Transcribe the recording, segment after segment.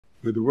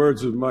May the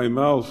words of my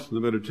mouth and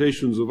the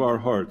meditations of our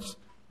hearts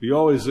be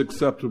always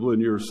acceptable in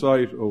your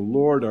sight, O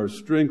Lord, our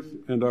strength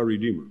and our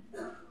Redeemer.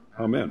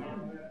 Amen.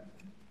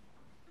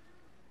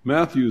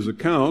 Matthew's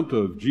account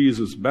of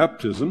Jesus'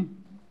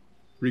 baptism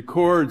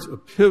records a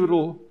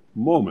pivotal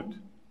moment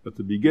at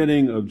the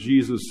beginning of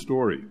Jesus'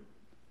 story.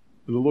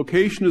 And the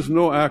location is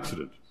no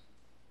accident.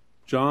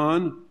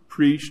 John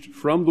preached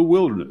from the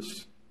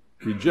wilderness,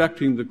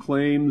 rejecting the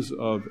claims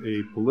of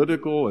a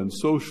political and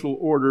social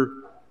order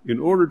in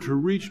order to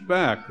reach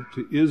back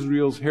to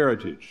Israel's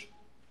heritage.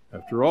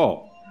 After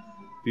all,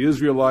 the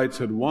Israelites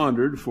had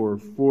wandered for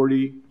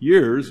 40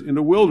 years in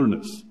a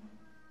wilderness,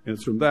 and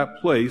it's from that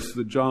place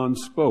that John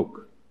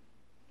spoke.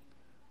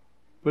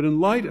 But in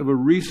light of a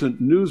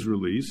recent news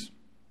release,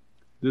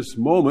 this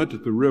moment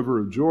at the River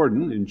of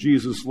Jordan in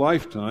Jesus'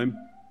 lifetime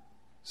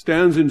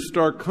stands in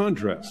stark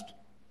contrast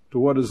to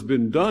what has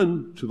been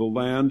done to the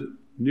land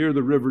near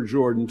the River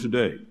Jordan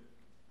today.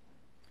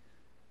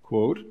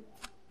 Quote,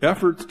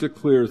 efforts to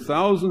clear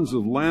thousands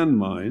of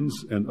landmines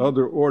and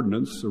other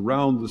ordnance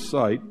around the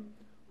site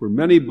where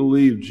many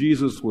believe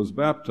Jesus was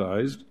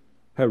baptized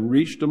have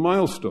reached a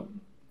milestone,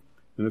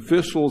 and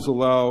officials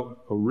allow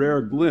a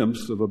rare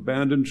glimpse of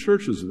abandoned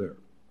churches there.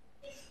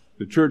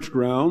 The church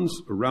grounds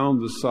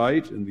around the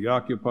site in the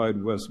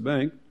occupied West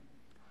Bank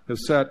have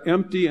sat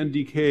empty and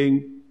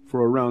decaying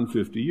for around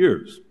 50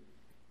 years,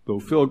 though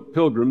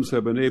pilgrims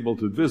have been able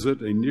to visit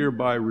a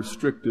nearby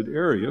restricted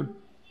area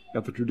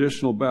at the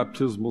traditional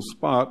baptismal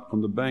spot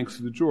on the banks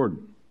of the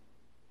Jordan.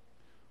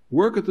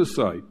 Work at the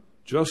site,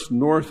 just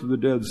north of the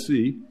Dead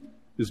Sea,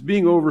 is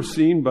being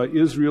overseen by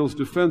Israel's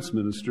defense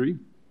ministry,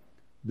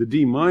 the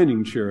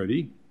demining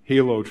charity,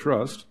 Halo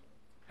Trust,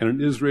 and an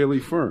Israeli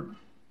firm.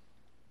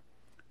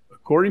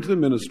 According to the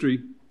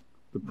ministry,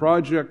 the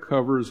project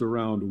covers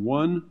around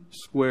 1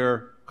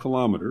 square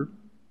kilometer,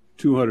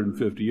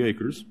 250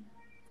 acres,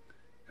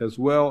 as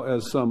well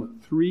as some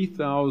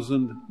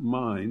 3,000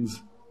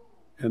 mines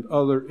and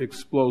other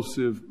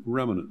explosive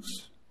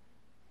remnants.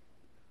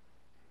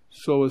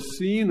 So a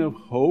scene of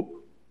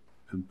hope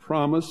and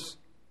promise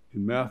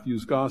in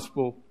Matthew's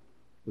gospel,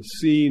 a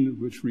scene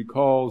which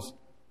recalls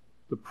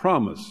the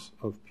promise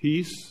of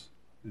peace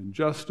and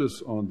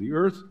justice on the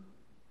earth,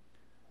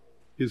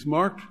 is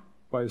marked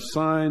by a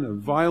sign of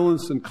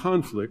violence and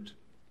conflict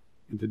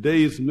in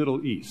today's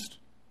Middle East.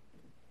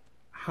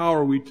 How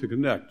are we to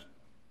connect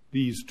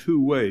these two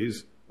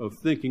ways of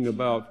thinking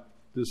about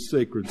this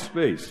sacred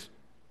space?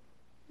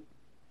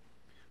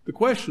 The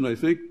question, I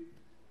think,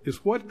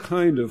 is what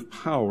kind of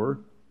power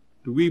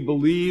do we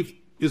believe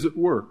is at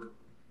work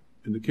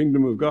in the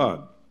kingdom of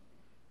God?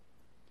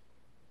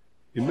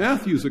 In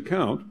Matthew's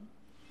account,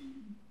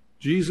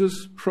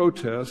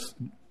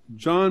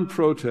 John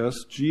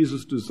protests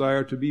Jesus'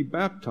 desire to be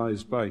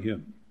baptized by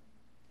him.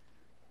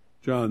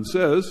 John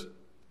says,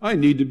 I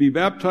need to be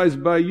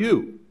baptized by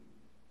you,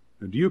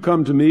 and do you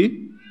come to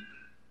me?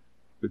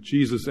 But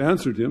Jesus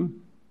answered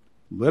him,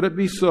 let it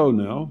be so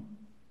now,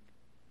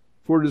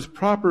 for it is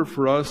proper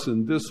for us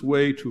in this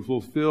way to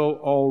fulfill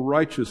all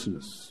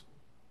righteousness.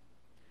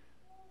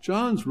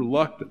 John's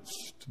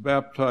reluctance to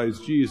baptize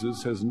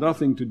Jesus has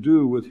nothing to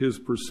do with his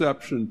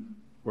perception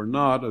or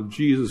not of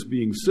Jesus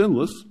being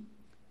sinless,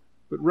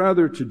 but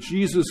rather to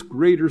Jesus'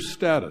 greater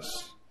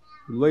status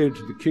related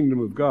to the kingdom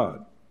of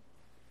God.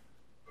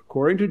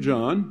 According to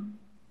John,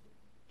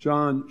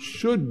 John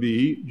should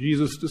be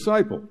Jesus'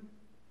 disciple,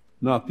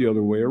 not the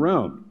other way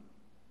around.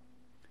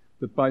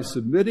 That by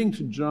submitting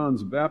to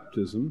John's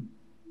baptism,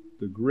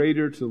 the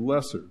greater to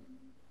lesser,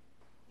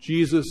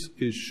 Jesus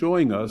is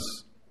showing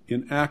us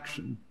in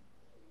action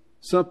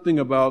something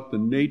about the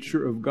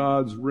nature of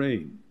God's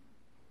reign.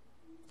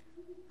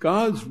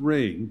 God's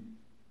reign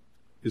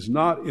is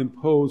not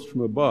imposed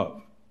from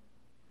above.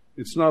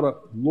 It's not a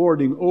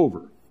lording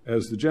over,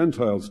 as the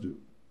Gentiles do.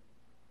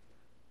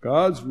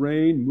 God's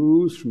reign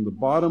moves from the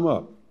bottom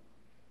up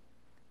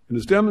and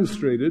is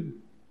demonstrated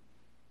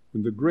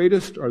when the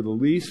greatest are the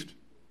least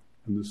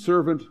and the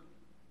servant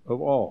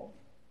of all.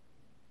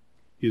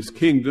 His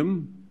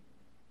kingdom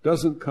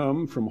doesn't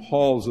come from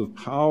halls of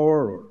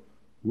power or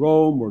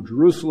Rome or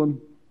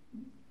Jerusalem,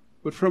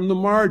 but from the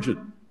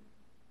margin,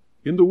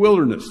 in the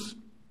wilderness,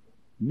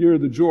 near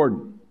the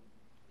Jordan.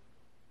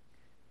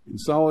 In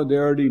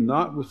solidarity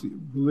not with the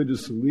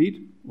religious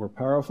elite or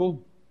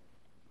powerful,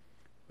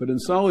 but in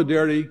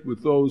solidarity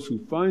with those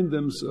who find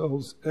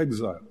themselves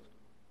exiled.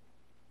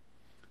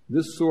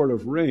 This sort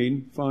of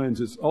reign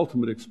finds its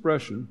ultimate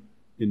expression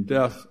in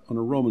death on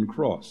a Roman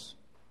cross.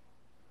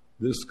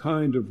 This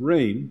kind of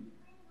reign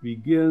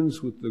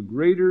begins with the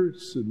greater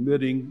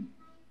submitting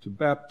to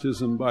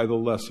baptism by the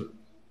lesser.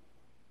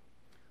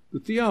 The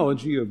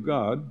theology of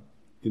God,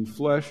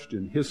 enfleshed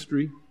in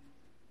history,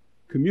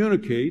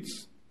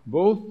 communicates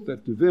both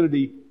that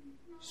divinity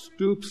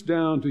stoops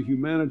down to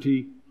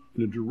humanity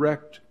in a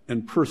direct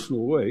and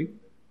personal way,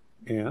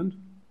 and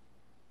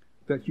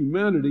that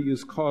humanity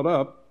is caught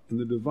up in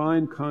the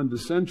divine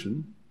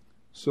condescension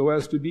so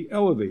as to be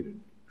elevated,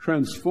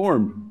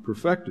 transformed,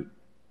 perfected.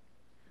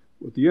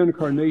 What the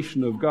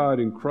incarnation of God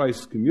in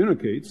Christ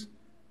communicates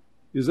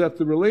is that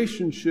the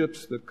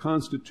relationships that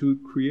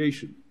constitute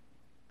creation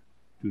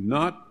do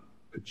not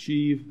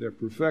achieve their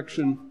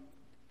perfection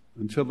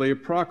until they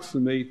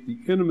approximate the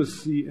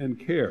intimacy and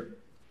care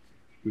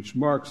which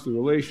marks the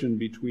relation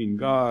between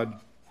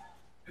God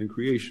and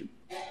creation.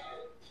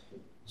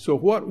 So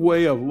what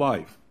way of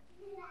life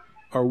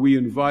are we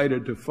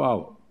invited to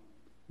follow,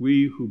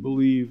 we who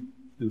believe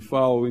in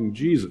following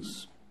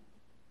Jesus?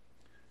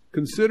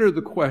 Consider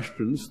the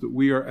questions that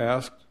we are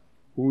asked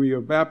when we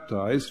are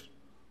baptized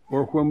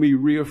or when we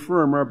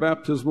reaffirm our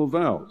baptismal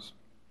vows.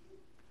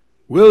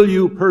 Will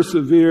you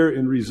persevere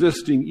in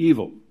resisting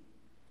evil?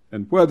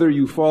 And whether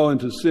you fall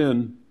into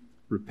sin,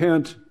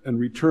 repent and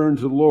return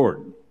to the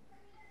Lord.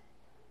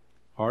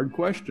 Hard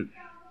question.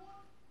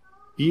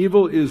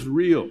 Evil is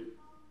real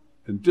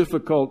and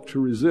difficult to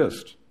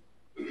resist.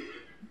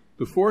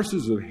 The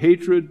forces of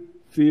hatred,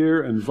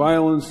 fear, and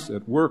violence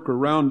at work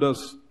around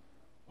us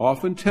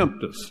often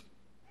tempt us.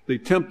 They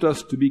tempt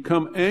us to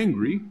become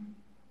angry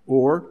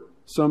or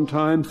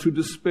sometimes to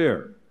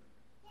despair.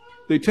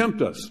 They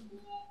tempt us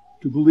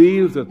to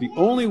believe that the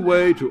only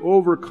way to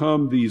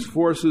overcome these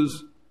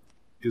forces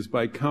is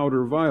by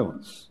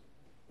counter-violence,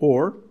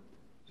 or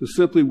to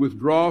simply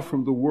withdraw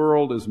from the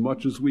world as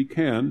much as we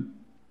can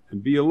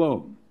and be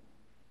alone.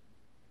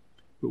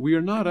 But we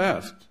are not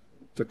asked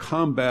to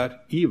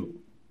combat evil.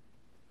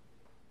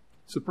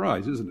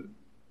 Surprise, isn't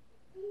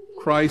it?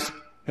 Christ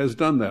has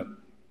done that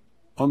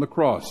on the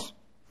cross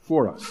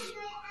for us.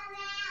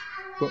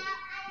 But,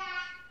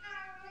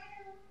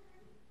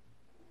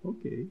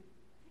 okay.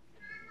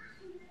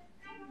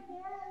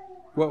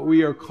 What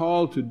we are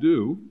called to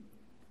do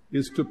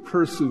is to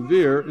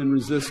persevere in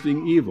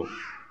resisting evil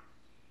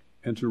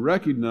and to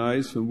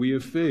recognize when we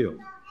have failed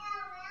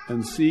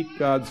and seek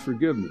God's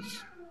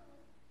forgiveness.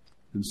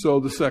 And so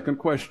the second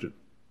question: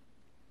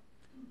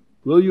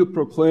 will you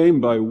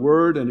proclaim by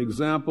word and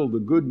example the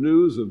good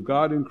news of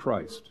God in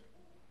Christ?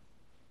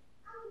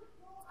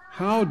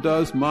 How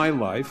does my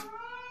life,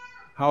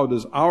 how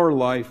does our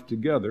life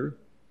together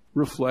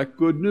reflect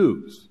good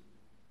news?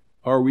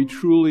 Are we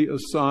truly a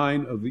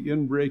sign of the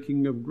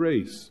inbreaking of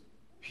grace,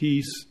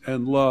 peace,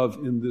 and love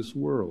in this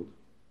world?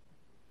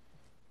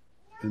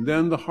 And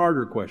then the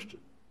harder question: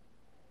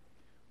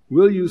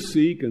 will you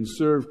seek and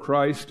serve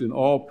Christ in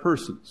all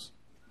persons,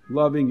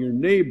 loving your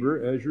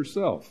neighbor as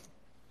yourself?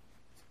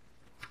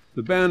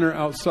 The banner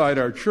outside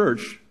our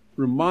church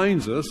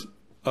reminds us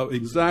of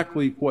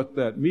exactly what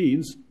that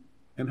means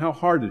and how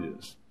hard it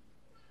is.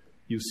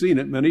 You've seen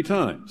it many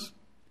times.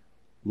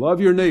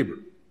 Love your neighbor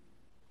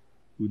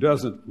who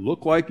doesn't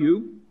look like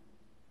you,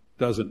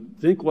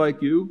 doesn't think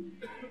like you,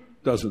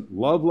 doesn't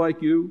love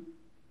like you,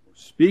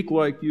 speak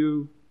like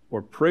you,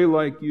 or pray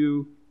like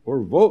you,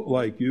 or vote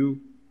like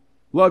you.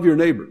 Love your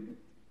neighbor.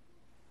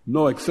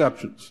 No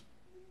exceptions.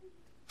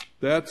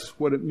 That's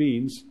what it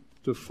means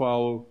to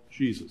follow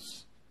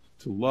Jesus.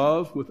 To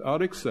love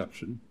without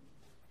exception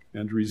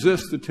and to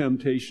resist the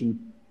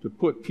temptation to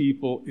put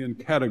people in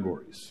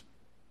categories.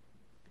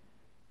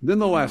 Then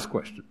the last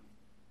question: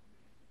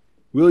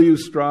 will you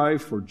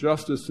strive for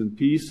justice and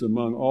peace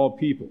among all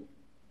people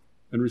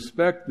and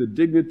respect the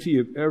dignity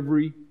of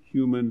every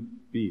human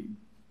being?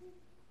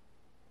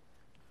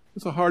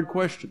 It's a hard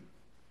question.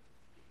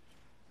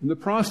 In the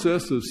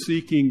process of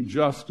seeking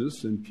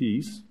justice and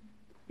peace,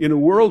 in a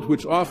world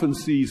which often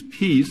sees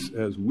peace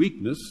as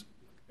weakness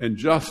and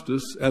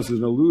justice as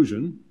an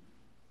illusion,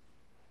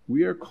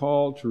 we are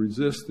called to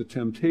resist the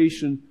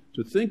temptation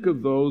to think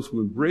of those who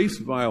embrace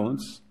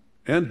violence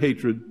and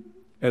hatred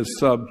as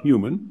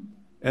subhuman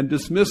and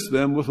dismiss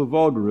them with a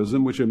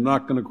vulgarism which I'm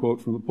not going to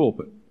quote from the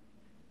pulpit,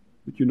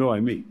 but you know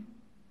I mean.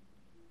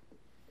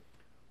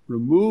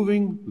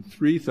 Removing the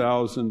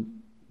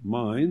 3,000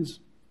 mines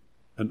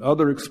and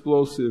other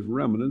explosive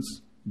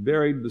remnants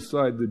buried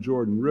beside the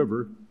Jordan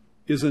River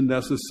is a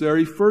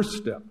necessary first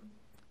step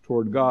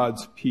toward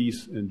God's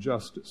peace and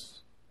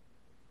justice.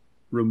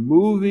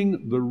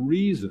 Removing the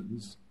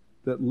reasons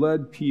that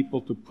led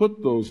people to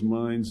put those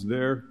mines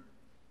there,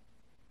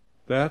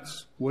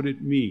 that's what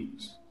it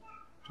means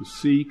to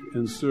seek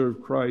and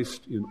serve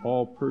Christ in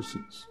all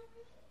persons,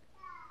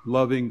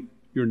 loving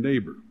your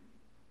neighbor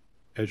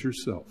as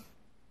yourself.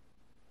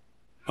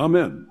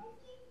 Amen.